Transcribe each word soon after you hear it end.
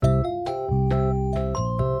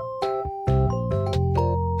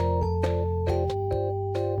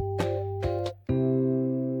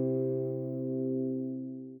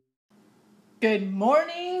Good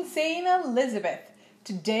morning, St. Elizabeth.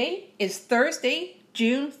 Today is Thursday,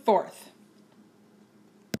 June 4th.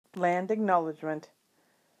 Land Acknowledgement.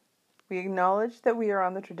 We acknowledge that we are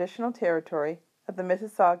on the traditional territory of the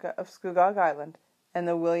Mississauga of Scugog Island and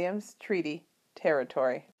the Williams Treaty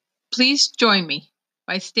Territory. Please join me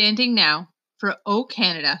by standing now for O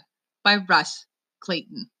Canada by Russ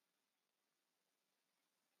Clayton.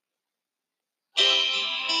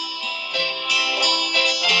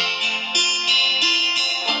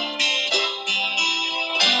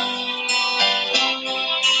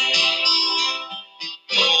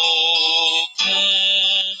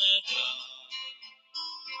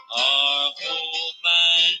 Our home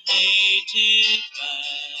and native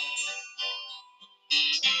land,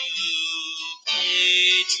 true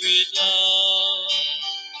patriot love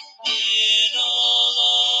in all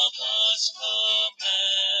of us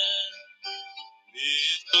command.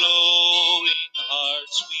 With glowing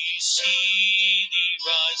hearts we see thee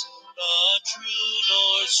rise, the true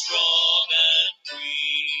north strong and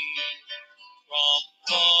free. From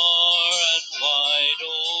far and wide,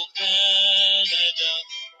 O Canada,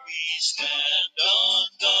 we stand on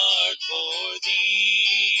guard for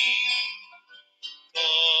thee.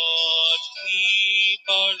 God keep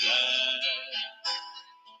our land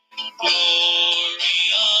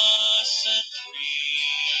glorious and free.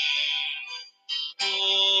 O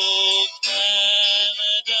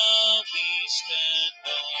Canada, we stand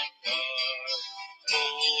on guard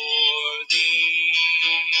for thee.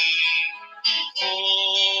 O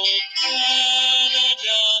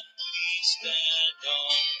Canada, we stand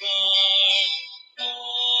on guard for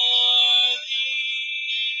thee.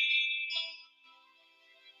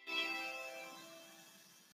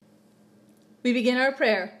 We begin our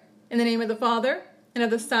prayer in the name of the Father, and of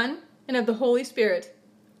the Son, and of the Holy Spirit.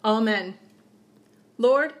 Amen.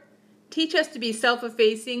 Lord, teach us to be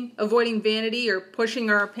self-effacing, avoiding vanity or pushing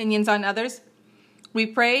our opinions on others. We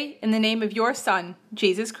pray in the name of your Son,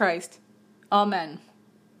 Jesus Christ. Amen.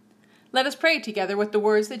 Let us pray together with the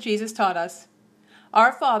words that Jesus taught us.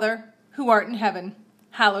 Our Father, who art in heaven,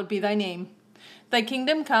 hallowed be thy name. Thy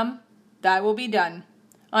kingdom come, thy will be done,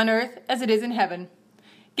 on earth as it is in heaven.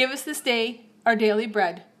 Give us this day our daily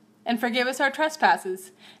bread, and forgive us our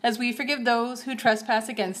trespasses, as we forgive those who trespass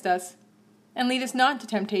against us. And lead us not into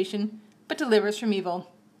temptation, but deliver us from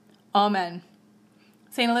evil. Amen.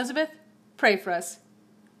 St. Elizabeth, pray for us.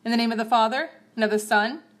 In the name of the Father, and of the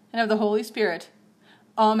Son, and of the Holy Spirit.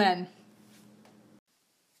 Amen.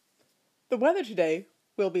 The weather today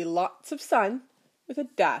will be lots of sun with a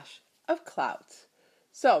dash of clouds.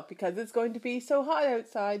 So, because it's going to be so hot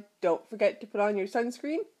outside, don't forget to put on your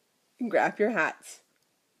sunscreen and grab your hats.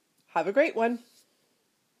 Have a great one.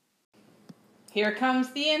 Here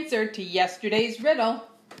comes the answer to yesterday's riddle.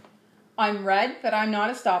 I'm red, but I'm not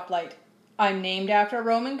a stoplight. I'm named after a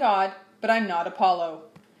Roman god, but I'm not Apollo.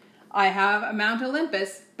 I have a Mount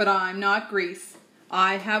Olympus, but I'm not Greece.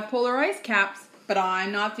 I have polar ice caps, but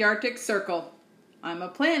I'm not the Arctic Circle. I'm a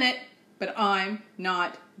planet, but I'm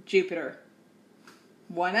not Jupiter.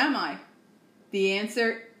 What am I? The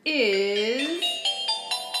answer is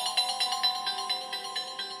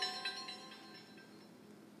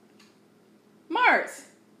Mars.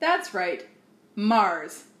 That's right,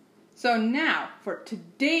 Mars. So now for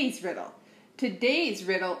today's riddle. Today's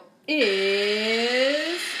riddle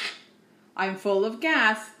is I'm full of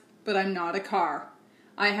gas, but I'm not a car.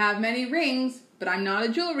 I have many rings, but I'm not a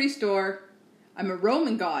jewelry store. I'm a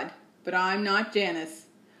Roman god, but I'm not Janus.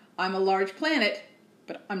 I'm a large planet,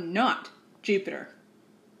 but I'm not Jupiter.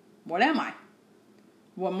 What am I?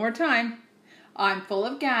 One more time. I'm full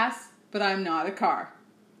of gas, but I'm not a car.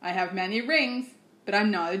 I have many rings, but I'm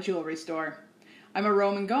not a jewelry store. I'm a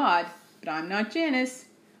Roman god, but I'm not Janus.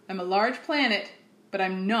 I'm a large planet, but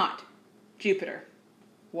I'm not Jupiter.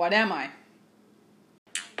 What am I?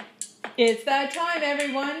 It's that time,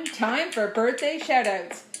 everyone. Time for birthday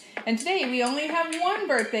shoutouts. And today we only have one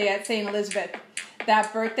birthday at St. Elizabeth.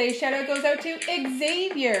 That birthday shoutout goes out to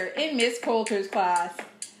Xavier in Miss Coulter's class.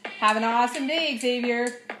 Have an awesome day, Xavier.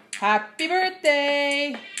 Happy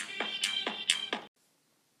birthday!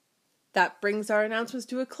 That brings our announcements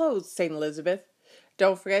to a close, St. Elizabeth.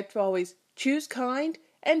 Don't forget to always choose kind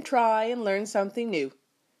and try and learn something new.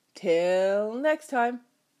 Till next time.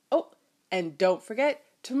 Oh, and don't forget,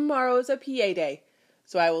 tomorrow is a PA day.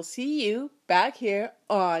 So I will see you back here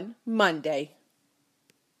on Monday.